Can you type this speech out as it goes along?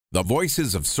The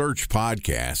Voices of Search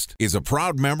podcast is a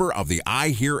proud member of the I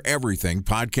Hear Everything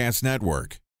podcast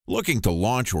network. Looking to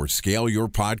launch or scale your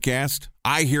podcast?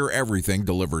 I Hear Everything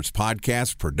delivers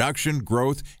podcast production,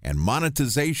 growth, and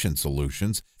monetization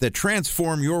solutions that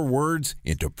transform your words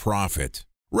into profit.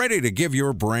 Ready to give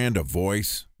your brand a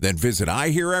voice? Then visit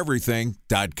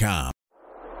iheareverything.com.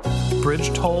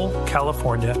 Bridge toll,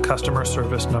 California, customer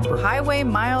service number. Highway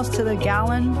miles to the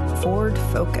gallon, Ford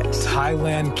Focus.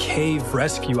 Thailand cave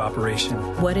rescue operation.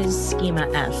 What is Schema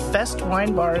F? Best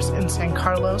wine bars in San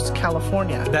Carlos,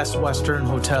 California. Best Western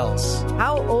hotels.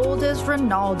 How old is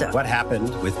Ronaldo? What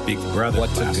happened with Big Brother?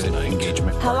 What's a good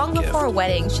engagement? How long before a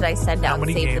wedding should I send out How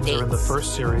many save games the are in the dates?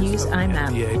 first series? Use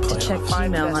IMAP to check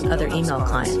Gmail on other email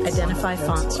clients. Identify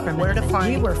fonts from Where to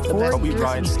find We were the 4 best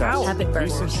years out. Have it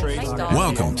burned.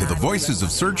 Welcome to the Voices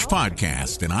of Search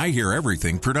podcast, and I Hear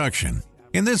Everything production.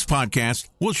 In this podcast,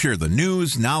 we'll share the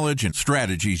news, knowledge, and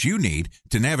strategies you need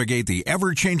to navigate the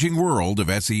ever-changing world of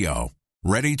SEO.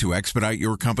 Ready to expedite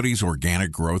your company's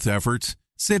organic growth efforts?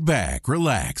 Sit back,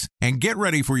 relax, and get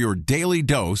ready for your daily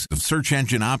dose of search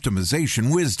engine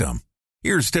optimization wisdom.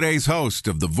 Here's today's host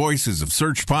of the Voices of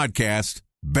Search podcast,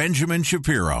 Benjamin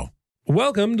Shapiro.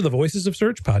 Welcome to the Voices of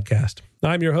Search podcast.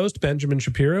 I'm your host, Benjamin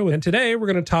Shapiro, and today we're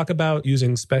going to talk about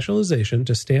using specialization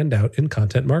to stand out in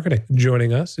content marketing.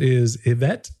 Joining us is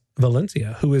Yvette,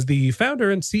 Valencia, who is the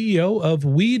founder and CEO of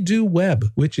We Do Web,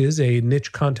 which is a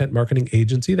niche content marketing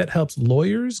agency that helps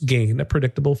lawyers gain a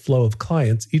predictable flow of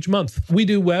clients each month. We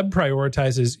Do Web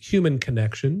prioritizes human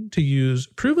connection to use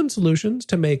proven solutions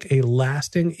to make a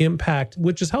lasting impact,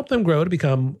 which has helped them grow to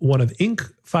become one of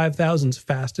Inc. 5000's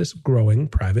fastest growing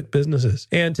private businesses.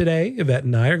 And today, Yvette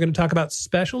and I are going to talk about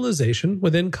specialization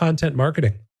within content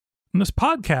marketing. And this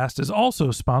podcast is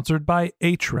also sponsored by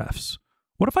Ahrefs.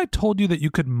 What if I told you that you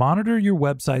could monitor your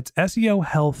website's SEO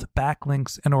health,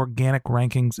 backlinks, and organic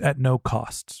rankings at no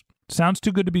costs? Sounds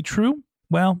too good to be true?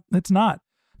 Well, it's not,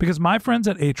 because my friends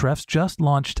at Ahrefs just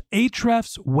launched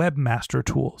Ahrefs Webmaster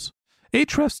Tools.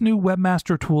 Ahrefs' new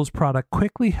Webmaster Tools product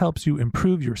quickly helps you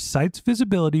improve your site's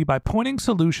visibility by pointing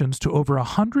solutions to over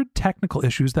 100 technical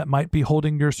issues that might be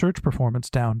holding your search performance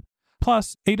down.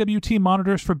 Plus, AWT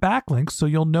monitors for backlinks so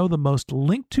you'll know the most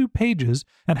linked to pages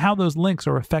and how those links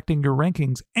are affecting your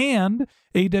rankings. And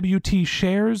AWT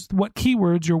shares what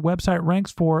keywords your website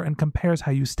ranks for and compares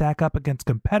how you stack up against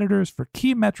competitors for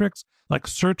key metrics like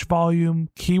search volume,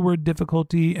 keyword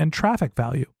difficulty, and traffic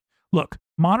value. Look,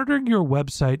 monitoring your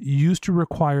website used to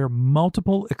require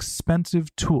multiple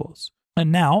expensive tools.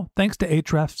 And now, thanks to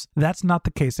Ahrefs, that's not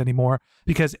the case anymore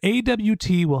because AWT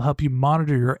will help you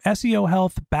monitor your SEO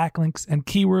health, backlinks, and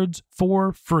keywords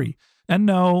for free. And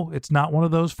no, it's not one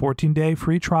of those 14-day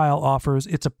free trial offers.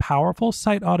 It's a powerful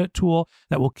site audit tool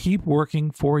that will keep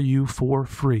working for you for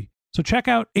free. So check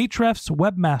out Ahrefs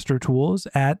Webmaster Tools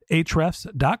at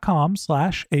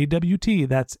ahrefs.com/AWT.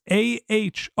 That's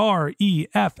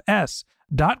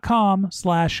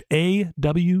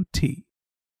ahrefs.com/AWT.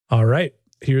 All right.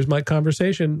 Here's my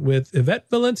conversation with Yvette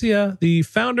Valencia, the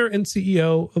founder and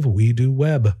CEO of We Do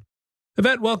Web.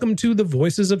 Yvette, welcome to the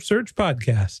Voices of Search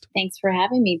podcast. Thanks for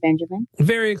having me, Benjamin.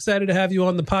 Very excited to have you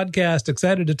on the podcast.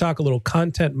 Excited to talk a little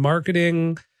content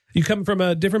marketing. You come from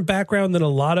a different background than a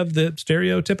lot of the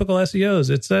stereotypical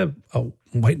SEOs. It's a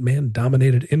white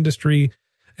man-dominated industry,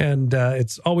 and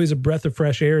it's always a breath of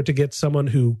fresh air to get someone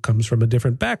who comes from a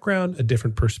different background, a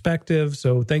different perspective.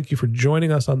 So thank you for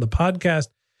joining us on the podcast.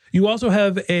 You also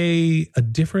have a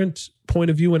different point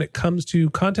of view when it comes to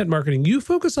content marketing. You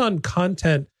focus on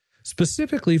content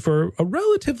specifically for a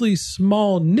relatively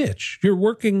small niche. You're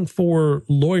working for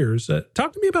lawyers.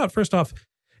 Talk to me about, first off,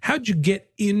 how'd you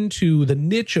get into the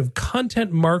niche of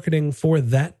content marketing for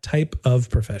that type of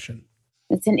profession?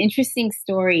 It's an interesting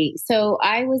story. So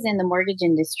I was in the mortgage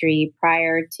industry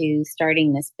prior to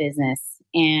starting this business.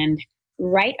 And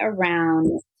right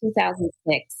around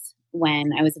 2006,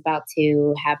 when I was about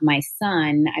to have my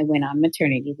son, I went on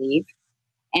maternity leave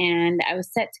and I was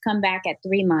set to come back at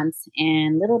 3 months.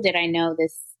 And little did I know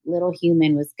this little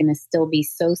human was going to still be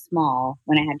so small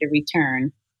when I had to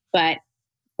return. But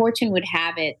fortune would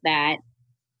have it that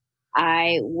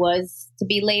I was to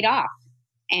be laid off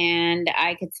and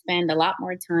I could spend a lot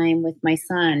more time with my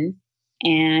son.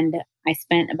 And I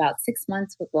spent about 6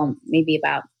 months maybe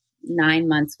about 9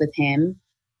 months with him.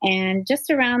 And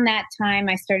just around that time,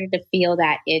 I started to feel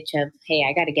that itch of, hey,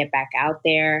 I got to get back out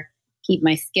there, keep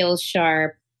my skills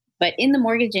sharp. But in the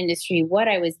mortgage industry, what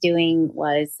I was doing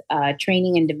was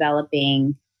training and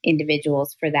developing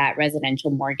individuals for that residential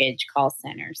mortgage call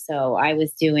center. So I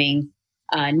was doing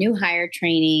new hire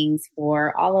trainings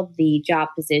for all of the job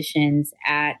positions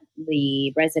at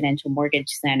the residential mortgage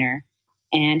center.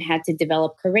 and had to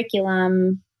develop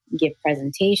curriculum, give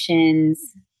presentations,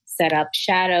 set up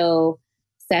shadow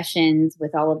sessions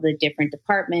with all of the different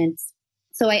departments.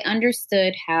 So I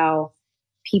understood how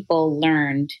people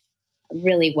learned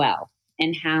really well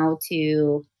and how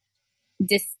to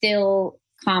distill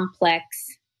complex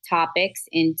topics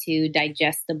into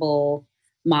digestible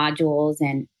modules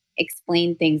and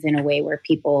explain things in a way where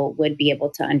people would be able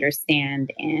to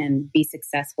understand and be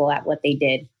successful at what they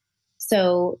did.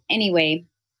 So anyway,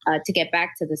 to get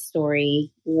back to the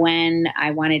story, when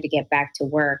I wanted to get back to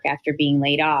work after being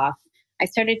laid off, I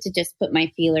started to just put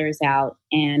my feelers out.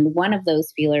 And one of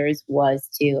those feelers was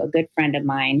to a good friend of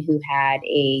mine who had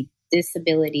a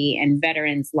disability and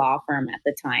veterans law firm at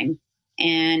the time.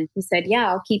 And he said, yeah,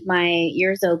 I'll keep my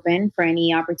ears open for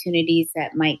any opportunities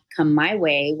that might come my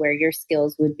way where your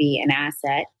skills would be an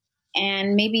asset.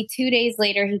 And maybe 2 days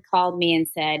later, he called me and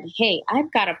said, hey,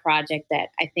 I've got a project that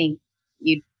I think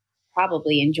you'd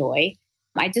probably enjoy.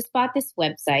 I just bought this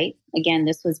website. Again,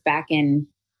 this was back in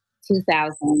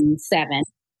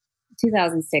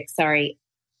 2006, sorry.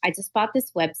 I just bought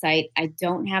this website. I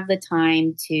don't have the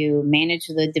time to manage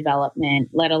the development,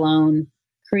 let alone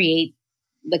create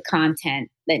the content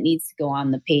that needs to go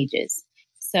on the pages.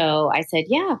 So I said,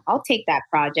 yeah, I'll take that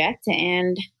project.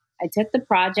 And I took the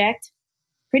project,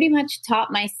 pretty much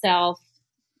taught myself.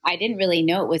 I didn't really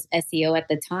know it was SEO at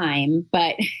the time,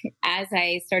 but as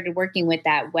I started working with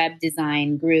that web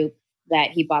design group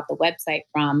that he bought the website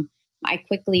from, I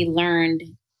quickly learned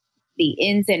the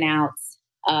ins and outs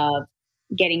of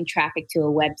getting traffic to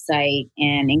a website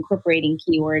and incorporating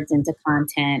keywords into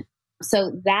content.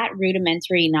 So that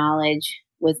rudimentary knowledge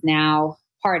was now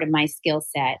part of my skill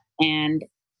set. And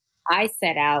I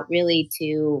set out really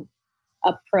to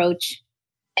approach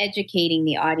educating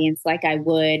the audience like I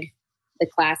would the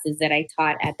classes that I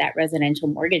taught at that residential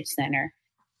mortgage center.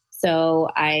 So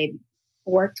I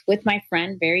worked with my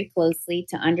friend very closely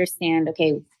to understand,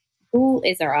 okay, who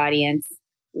is our audience?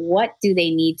 What do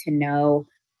they need to know?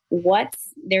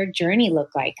 What's their journey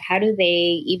look like? How do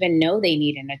they even know they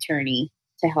need an attorney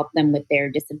to help them with their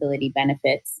disability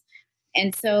benefits?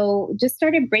 And so just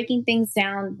started breaking things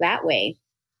down that way.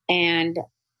 And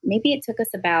maybe it took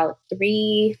us about 4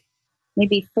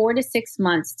 to 6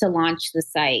 months to launch the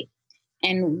site.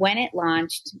 And when it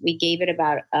launched, we gave it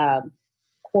about a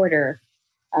quarter's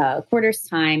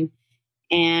time.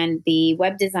 And the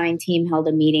web design team held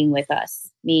a meeting with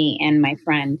us, me and my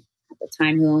friend at the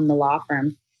time who owned the law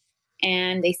firm.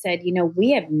 And they said,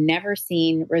 we have never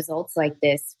seen results like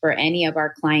this for any of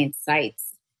our clients'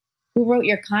 sites. Who wrote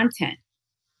your content?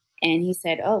 And he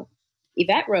said, oh,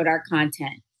 Yvette wrote our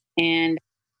content. And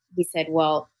he said,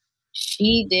 well,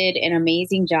 she did an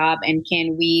amazing job. And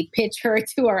can we pitch her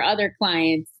to our other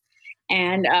clients?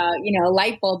 And, a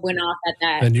light bulb went off at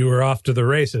that. And you were off to the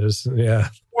races. Yeah.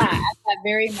 Yeah, at that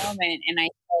very moment. And I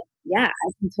said, yeah,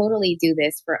 I can totally do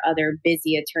this for other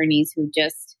busy attorneys who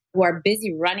are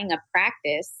busy running a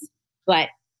practice, but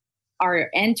are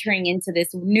entering into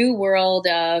this new world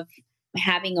of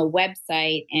having a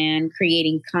website and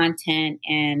creating content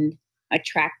and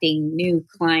attracting new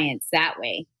clients that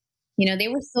way. They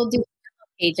were still doing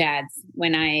page ads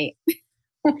when I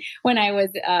was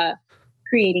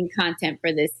creating content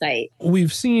for this site.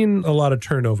 We've seen a lot of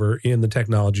turnover in the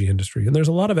technology industry, and there's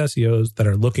a lot of SEOs that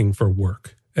are looking for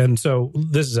work. And so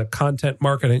this is a content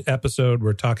marketing episode.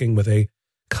 We're talking with a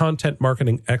content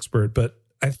marketing expert, but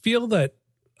I feel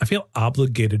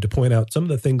obligated to point out some of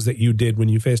the things that you did when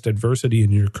you faced adversity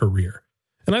in your career.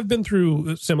 And I've been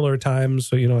through similar times.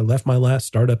 So, I left my last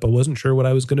startup. I wasn't sure what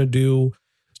I was going to do.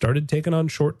 Started taking on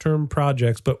short-term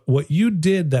projects. But what you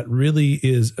did that really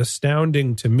is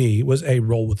astounding to me was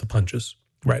roll with the punches,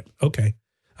 right? Okay,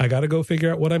 I got to go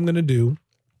figure out what I'm going to do.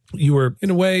 You were,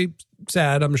 in a way,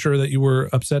 sad. I'm sure that you were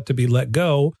upset to be let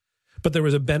go, but there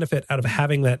was a benefit out of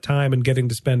having that time and getting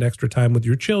to spend extra time with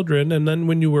your children. And then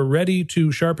when you were ready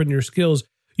to sharpen your skills,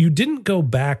 you didn't go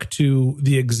back to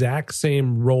the exact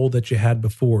same role that you had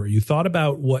before. You thought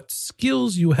about what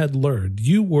skills you had learned.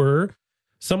 You were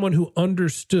someone who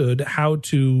understood how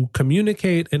to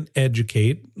communicate and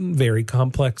educate very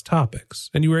complex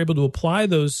topics. And you were able to apply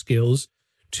those skills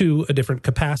to a different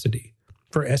capacity.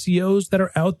 For SEOs that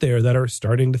are out there that are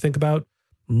starting to think about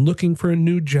looking for a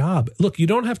new job, look, you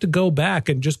don't have to go back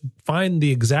and just find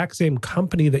the exact same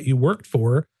company that you worked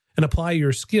for and apply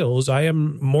your skills. I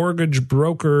am mortgage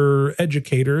broker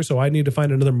educator, so I need to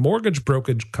find another mortgage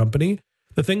brokerage company.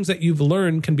 The things that you've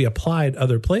learned can be applied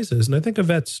other places. And I think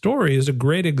Yvette's story is a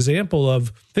great example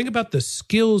of, think about the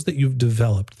skills that you've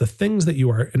developed, the things that you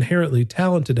are inherently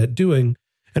talented at doing,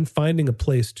 and finding a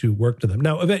place to work to them.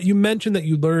 Now, Yvette, you mentioned that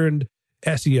you learned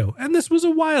SEO. And this was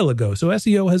a while ago. So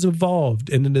SEO has evolved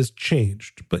and it has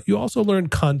changed. But you also learn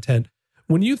content.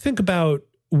 When you think about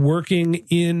working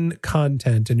in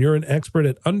content and you're an expert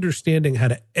at understanding how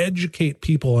to educate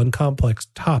people on complex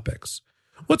topics,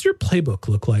 what's your playbook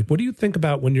look like? What do you think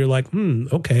about when you're like,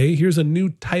 okay, here's a new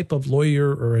type of lawyer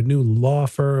or a new law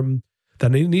firm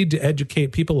that I need to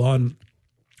educate people on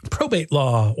probate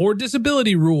law or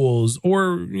disability rules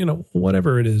or,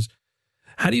 whatever it is.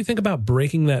 How do you think about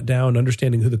breaking that down,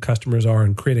 understanding who the customers are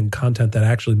and creating content that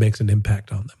actually makes an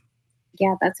impact on them?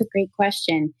 Yeah, that's a great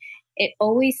question. It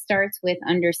always starts with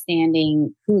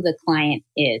understanding who the client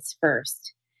is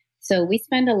first. So we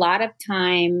spend a lot of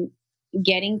time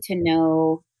getting to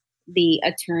know the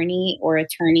attorney or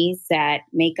attorneys that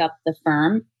make up the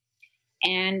firm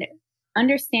and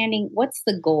understanding what's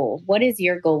the goal. What is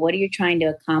your goal? What are you trying to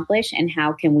accomplish? And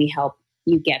how can we help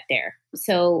you get there?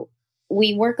 So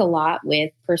we work a lot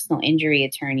with personal injury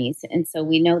attorneys. And so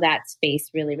we know that space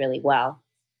really, really well.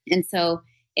 And so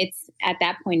it's at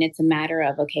that point, it's a matter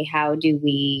of, okay, how do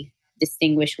we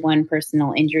distinguish one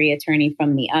personal injury attorney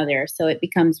from the other? So it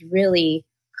becomes really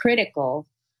critical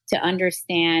to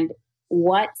understand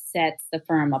what sets the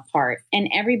firm apart. And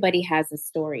everybody has a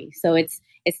story. So it's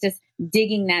just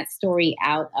digging that story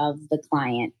out of the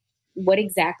client. What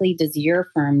exactly does your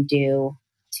firm do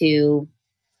to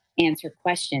answer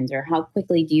questions, or how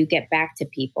quickly do you get back to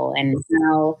people, and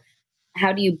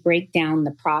how do you break down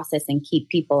the process and keep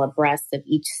people abreast of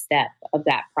each step of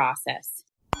that process?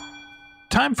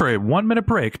 Time for a 1-minute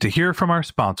break to hear from our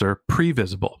sponsor,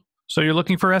 Previsible. So you're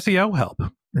looking for SEO help,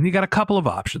 and you got a couple of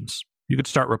options. You could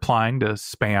start replying to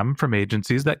spam from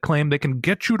agencies that claim they can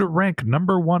get you to rank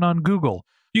number 1 on Google.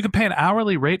 You can pay an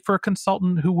hourly rate for a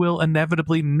consultant who will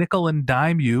inevitably nickel and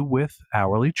dime you with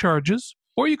hourly charges.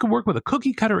 Or you can work with a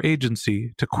cookie-cutter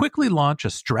agency to quickly launch a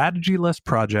strategy-less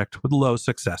project with low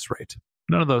success rate.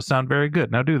 None of those sound very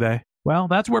good, now do they? Well,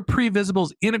 that's where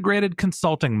Previsible's integrated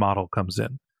consulting model comes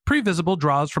in. Previsible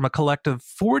draws from a collective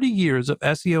 40 years of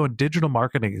SEO and digital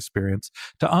marketing experience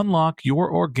to unlock your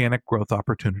organic growth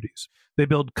opportunities. They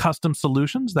build custom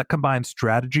solutions that combine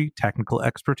strategy, technical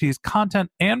expertise,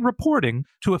 content, and reporting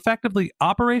to effectively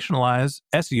operationalize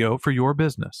SEO for your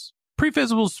business.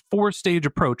 Previsible's 4-stage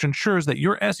approach ensures that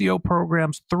your SEO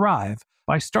programs thrive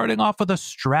by starting off with a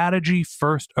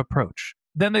strategy-first approach.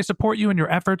 Then they support you in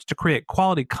your efforts to create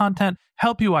quality content,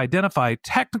 help you identify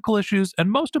technical issues,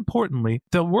 and most importantly,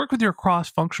 they'll work with your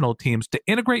cross-functional teams to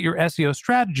integrate your SEO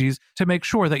strategies to make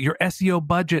sure that your SEO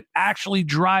budget actually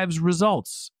drives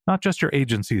results, not just your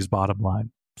agency's bottom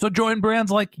line. So join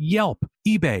brands like Yelp,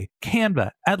 eBay,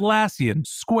 Canva, Atlassian,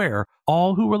 Square,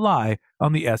 all who rely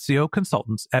on the SEO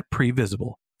consultants at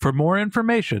Previsible. For more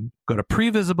information, go to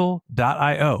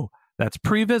previsible.io. That's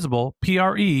Previsible,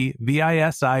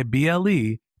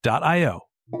 Previsible.io.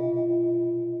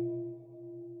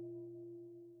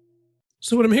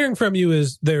 So what I'm hearing from you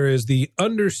is there is the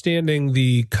understanding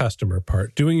the customer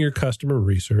part, doing your customer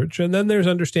research, and then there's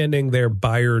understanding their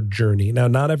buyer journey. Now,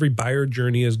 not every buyer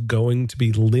journey is going to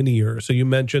be linear. So you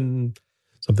mentioned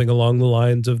something along the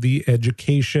lines of the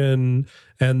education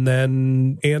and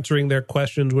then answering their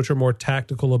questions, which are more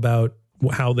tactical about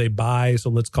how they buy. So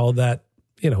let's call that,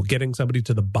 getting somebody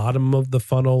to the bottom of the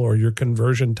funnel or your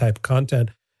conversion type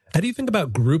content. How do you think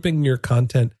about grouping your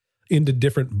content into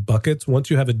different buckets once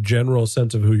you have a general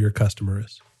sense of who your customer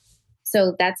is?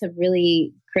 So that's a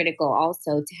really critical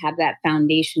also to have that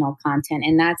foundational content.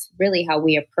 And that's really how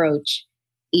we approach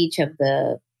each of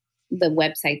the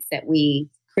websites that we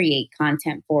create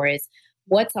content for, is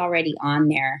what's already on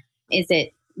there.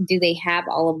 Do they have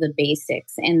all of the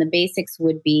basics? And the basics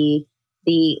would be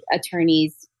the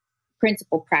attorney's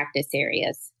principal practice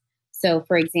areas. So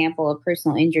for example, a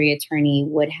personal injury attorney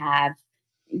would have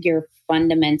your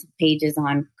fundamental pages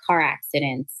on car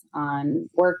accidents, on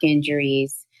work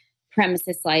injuries,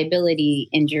 premises liability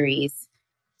injuries.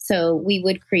 So we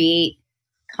would create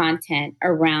content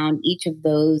around each of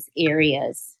those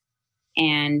areas.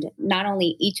 And not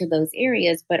only each of those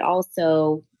areas, but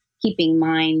also keeping in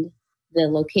mind the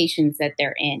locations that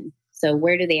they're in. So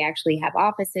where do they actually have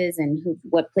offices, and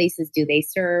what places do they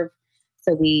serve?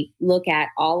 So we look at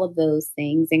all of those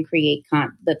things and create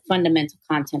the fundamental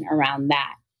content around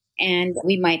that. And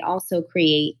we might also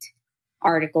create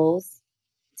articles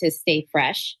to stay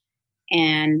fresh,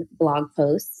 and blog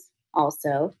posts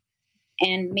also.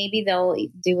 And maybe they'll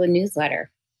do a newsletter.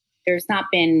 There's not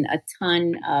been a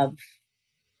ton of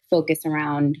focus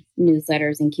around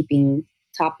newsletters and keeping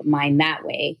top of mind that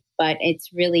way, but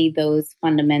it's really those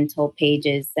fundamental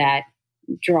pages that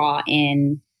draw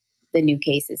in the new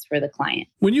cases for the client.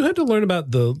 When you had to learn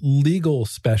about the legal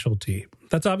specialty,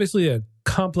 that's obviously a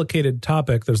complicated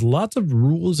topic. There's lots of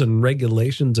rules and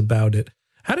regulations about it.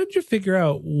 How did you figure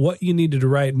out what you needed to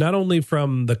write, not only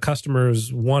from the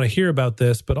customers want to hear about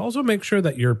this, but also make sure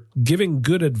that you're giving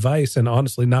good advice and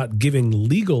honestly not giving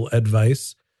legal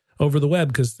advice over the web?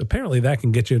 Because apparently that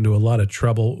can get you into a lot of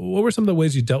trouble. What were some of the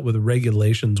ways you dealt with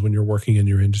regulations when you're working in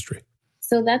your industry?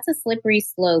 So that's a slippery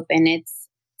slope, and it's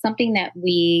something that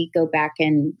we go back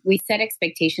and we set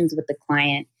expectations with the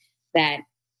client that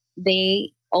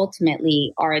they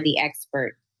ultimately are the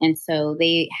expert. And so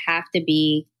they have to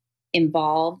be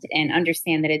involved and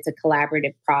understand that it's a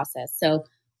collaborative process. So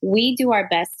we do our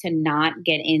best to not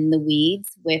get in the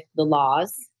weeds with the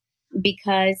laws,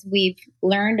 because we've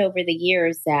learned over the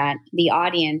years that the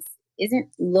audience isn't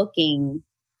looking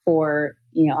for,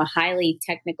 a highly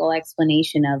technical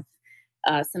explanation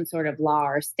of some sort of law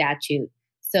or statute.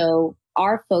 So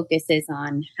our focus is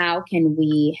on how can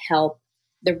we help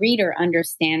the reader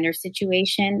understand their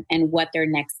situation and what their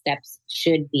next steps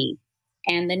should be.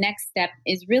 And the next step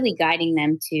is really guiding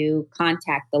them to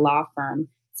contact the law firm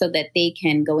so that they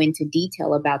can go into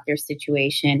detail about their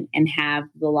situation and have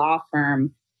the law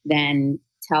firm then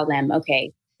tell them,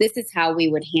 okay, this is how we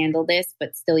would handle this,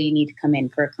 but still you need to come in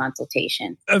for a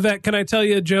consultation. Yvette, can I tell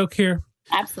you a joke here?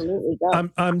 Absolutely. Go.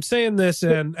 I'm saying this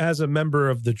and as a member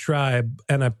of the tribe,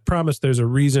 and I promise there's a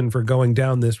reason for going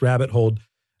down this rabbit hole.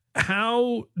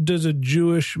 How does a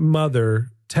Jewish mother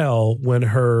tell when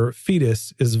her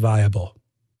fetus is viable?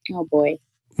 Oh, boy.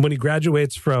 When he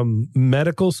graduates from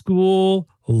medical school,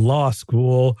 law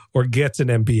school, or gets an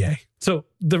MBA. So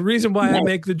the reason why I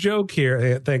make the joke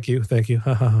here, thank you.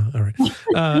 All right.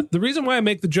 The reason why I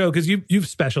make the joke is you've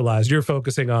specialized. You're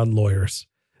focusing on lawyers.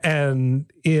 And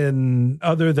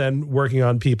other than working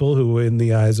on people who, in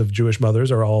the eyes of Jewish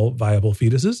mothers, are all viable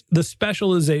fetuses, the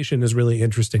specialization is really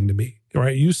interesting to me,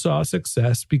 right? You saw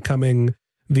success becoming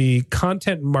the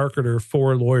content marketer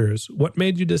for lawyers. What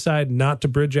made you decide not to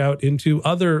bridge out into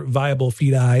other viable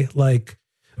feti like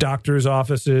doctors'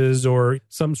 offices or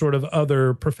some sort of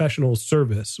other professional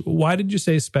service? Why did you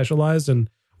say specialized, and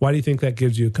why do you think that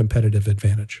gives you a competitive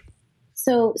advantage?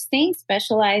 So staying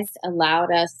specialized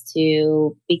allowed us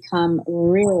to become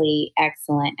really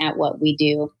excellent at what we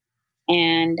do.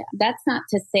 And that's not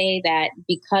to say that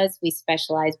because we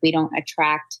specialize, we don't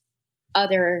attract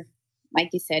other, like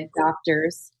you said,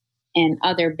 doctors and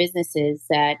other businesses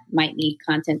that might need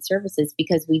content services,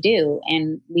 because we do.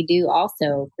 And we do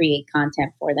also create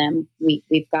content for them.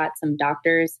 We've got some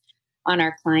doctors on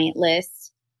our client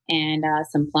list and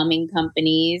some plumbing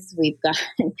companies. We've got,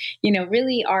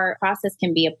 really our process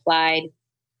can be applied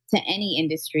to any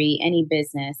industry, any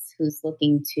business who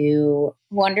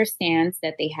understands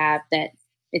that that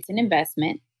it's an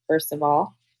investment, first of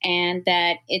all, and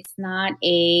that it's not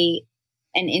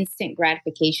an instant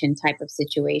gratification type of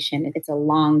situation. It's a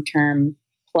long-term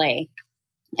play.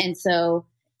 And so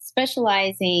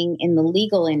specializing in the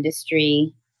legal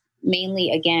industry, mainly,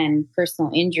 again,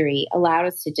 personal injury, allowed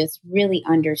us to just really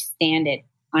understand it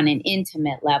on an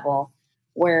intimate level,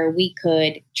 where we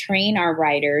could train our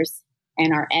writers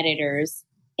and our editors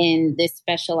in this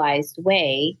specialized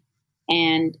way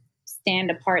and stand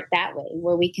apart that way,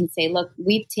 where we can say, look,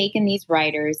 we've taken these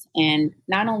writers, and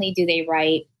not only do they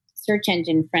write search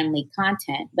engine friendly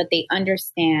content, but they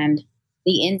understand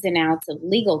the ins and outs of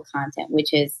legal content,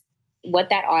 which is what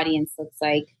that audience looks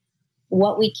like,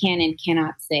 what we can and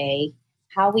cannot say,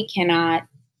 how we cannot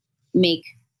make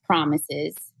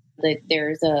promises. That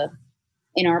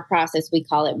in our process, we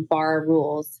call it bar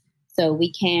rules. So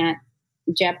we can't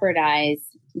jeopardize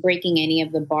breaking any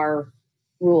of the bar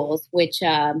rules, which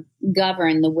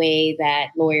govern the way that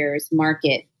lawyers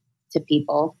market to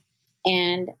people.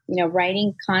 And,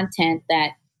 writing content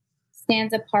that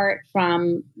stands apart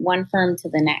from one firm to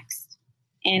the next.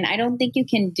 And I don't think you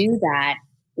can do that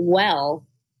well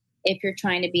if you're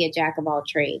trying to be a jack of all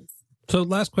trades. So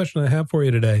last question I have for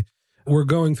you today. We're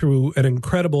going through an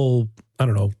incredible,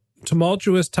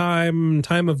 tumultuous time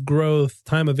of growth,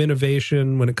 time of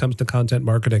innovation when it comes to content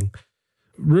marketing.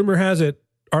 Rumor has it,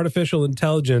 artificial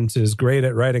intelligence is great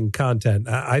at writing content.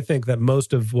 I think that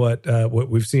most of what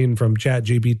we've seen from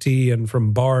ChatGPT and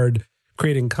from Bard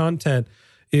creating content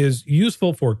is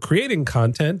useful for creating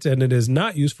content, and it is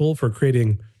not useful for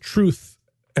creating truthful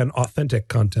and authentic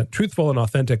content.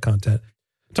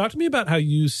 Talk to me about how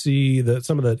you see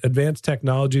some of the advanced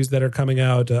technologies that are coming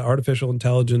out, artificial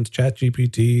intelligence,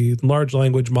 ChatGPT, large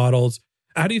language models.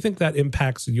 How do you think that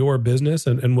impacts your business,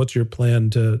 and what's your plan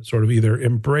to sort of either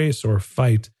embrace or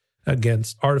fight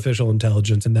against artificial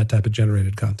intelligence and that type of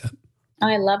generated content?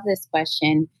 I love this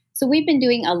question. So we've been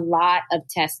doing a lot of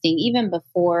testing, even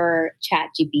before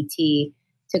ChatGPT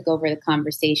took over the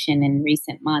conversation in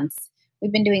recent months.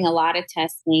 we've been doing a lot of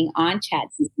testing on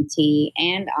ChatGPT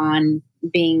and on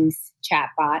Bing's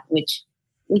chatbot, which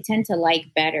we tend to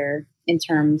like better in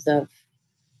terms of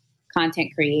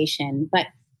content creation. But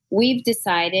we've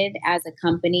decided as a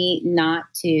company not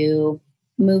to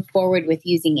move forward with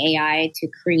using AI to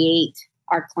create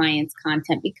our clients'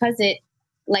 content because it,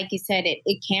 like you said,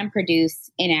 it can produce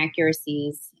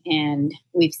inaccuracies, and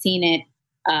we've seen it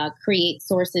create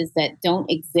sources that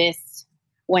don't exist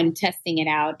when testing it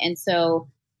out. And so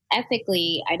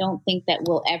ethically, I don't think that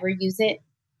we'll ever use it.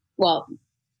 Well,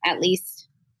 at least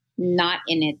not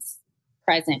in its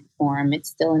present form. It's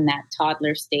still in that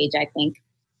toddler stage, I think,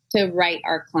 to write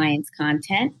our clients'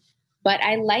 content. But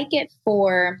I like it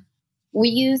we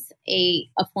use a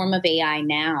form of AI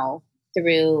now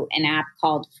through an app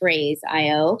called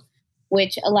Phrase.io,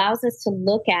 which allows us to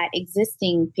look at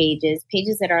existing pages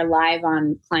that are live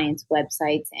on clients'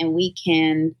 websites, and we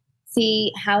can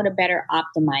see how to better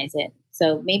optimize it.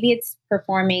 So maybe it's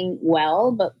performing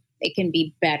well, but it can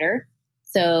be better.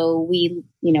 So we,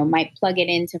 might plug it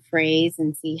into Phrase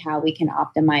and see how we can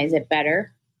optimize it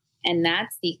better. And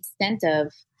that's the extent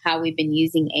of how we've been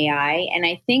using AI. And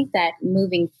I think that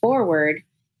moving forward,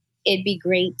 it'd be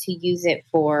great to use it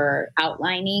for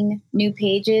outlining new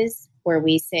pages where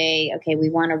we say, okay, we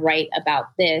want to write about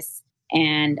this,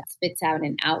 and spits out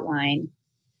an outline.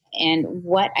 And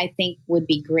what I think would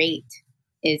be great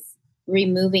is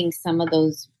removing some of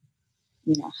those,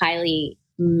 highly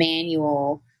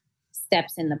manual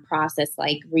steps in the process,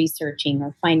 like researching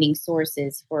or finding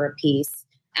sources for a piece,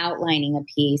 outlining a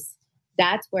piece.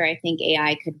 That's where I think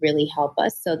AI could really help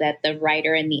us so that the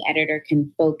writer and the editor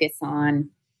can focus on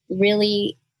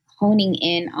really honing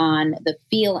in on the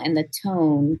feel and the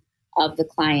tone of the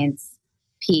client's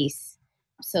piece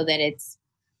so that it's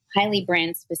highly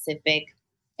brand specific.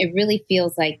 It really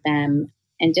feels like them,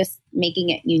 and just making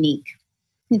it unique.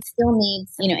 It still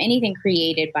needs, anything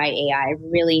created by AI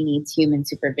really needs human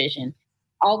supervision.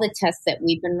 All the tests that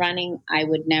we've been running, I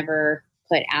would never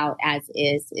put out as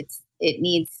is. It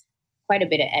needs quite a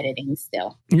bit of editing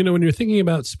still. When you're thinking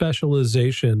about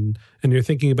specialization and you're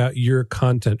thinking about your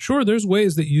content, sure, there's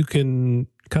ways that you can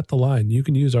cut the line. You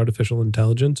can use artificial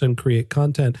intelligence and create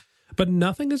content, but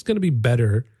nothing is going to be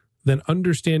better than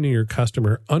understanding your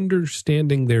customer,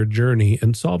 understanding their journey,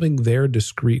 and solving their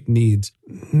discrete needs.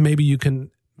 Maybe you can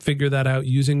figure that out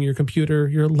using your computer,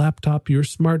 your laptop, your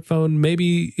smartphone.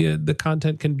 Maybe the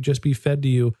content can just be fed to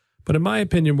you. But in my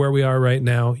opinion, where we are right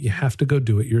now, you have to go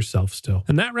do it yourself still.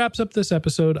 And that wraps up this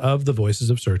episode of the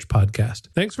Voices of Search podcast.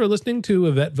 Thanks for listening to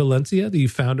Yvette Valencia, the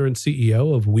founder and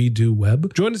CEO of We Do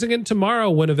Web. Join us again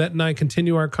tomorrow when Yvette and I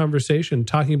continue our conversation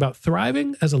talking about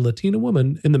thriving as a Latina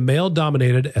woman in the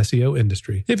male-dominated SEO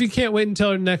industry. If you can't wait until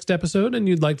our next episode and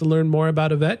you'd like to learn more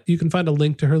about Yvette, you can find a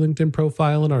link to her LinkedIn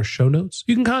profile in our show notes.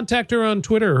 You can contact her on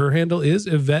Twitter. Her handle is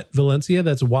Yvette Valencia.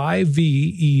 That's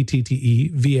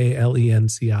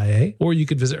YVETTEVALENCIA. Or you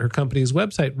could visit her company's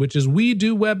website, which is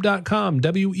wedoweb.com,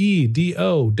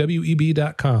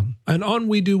 WEDOWEB.com. And on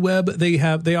We Do Web,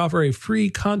 they offer a free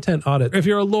content audit. If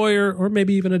you're a lawyer or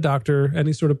maybe even a doctor,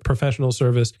 any sort of professional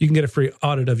service, you can get a free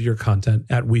audit of your content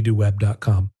at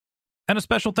wedoweb.com. And a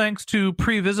special thanks to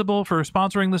Previsible for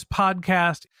sponsoring this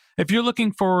podcast. If you're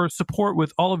looking for support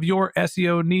with all of your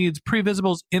SEO needs,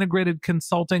 Previsible's integrated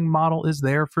consulting model is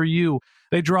there for you.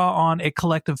 They draw on a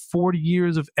collective 40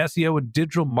 years of SEO and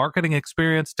digital marketing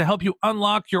experience to help you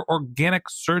unlock your organic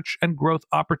search and growth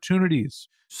opportunities.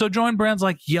 So join brands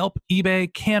like Yelp, eBay,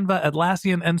 Canva,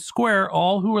 Atlassian, and Square,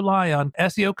 all who rely on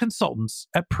SEO consultants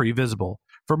at Previsible.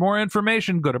 For more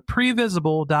information, go to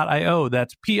previsible.io.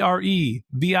 That's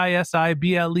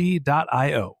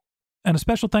previsible.io. And a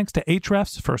special thanks to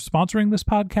Ahrefs for sponsoring this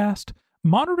podcast.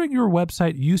 Monitoring your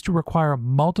website used to require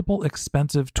multiple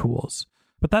expensive tools,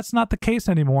 but that's not the case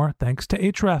anymore thanks to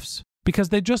Ahrefs, because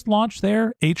they just launched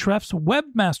their Ahrefs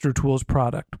Webmaster Tools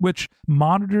product, which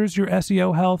monitors your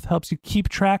SEO health, helps you keep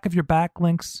track of your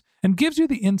backlinks, and gives you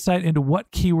the insight into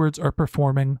what keywords are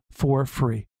performing for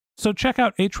free. So check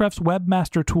out Ahrefs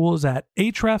Webmaster Tools at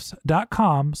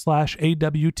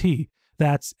ahrefs.com/AWT.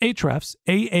 That's Ahrefs,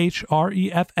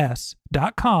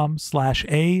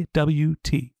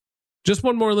 AHREFS.com/AWT. Just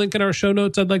one more link in our show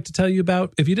notes I'd like to tell you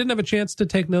about. If you didn't have a chance to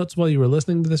take notes while you were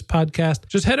listening to this podcast,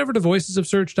 just head over to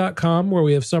voicesofsearch.com, where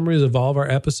we have summaries of all of our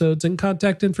episodes and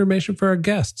contact information for our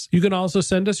guests. You can also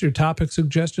send us your topic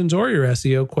suggestions or your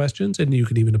SEO questions, and you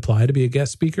can even apply to be a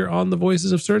guest speaker on the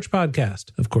Voices of Search podcast.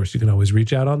 Of course, you can always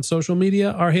reach out on social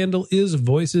media. Our handle is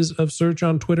Voices of Search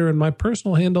on Twitter, and my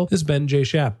personal handle is Ben J.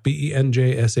 Shap,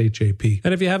 BenJShap.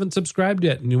 And if you haven't subscribed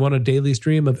yet and you want a daily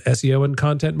stream of SEO and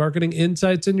content marketing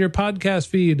insights in your podcast, podcast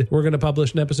feed. We're going to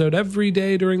publish an episode every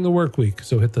day during the work week.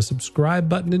 So hit the subscribe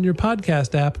button in your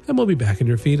podcast app and we'll be back in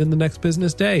your feed in the next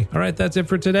business day. All right, that's it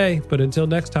for today. But until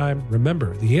next time,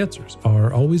 remember, the answers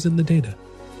are always in the data.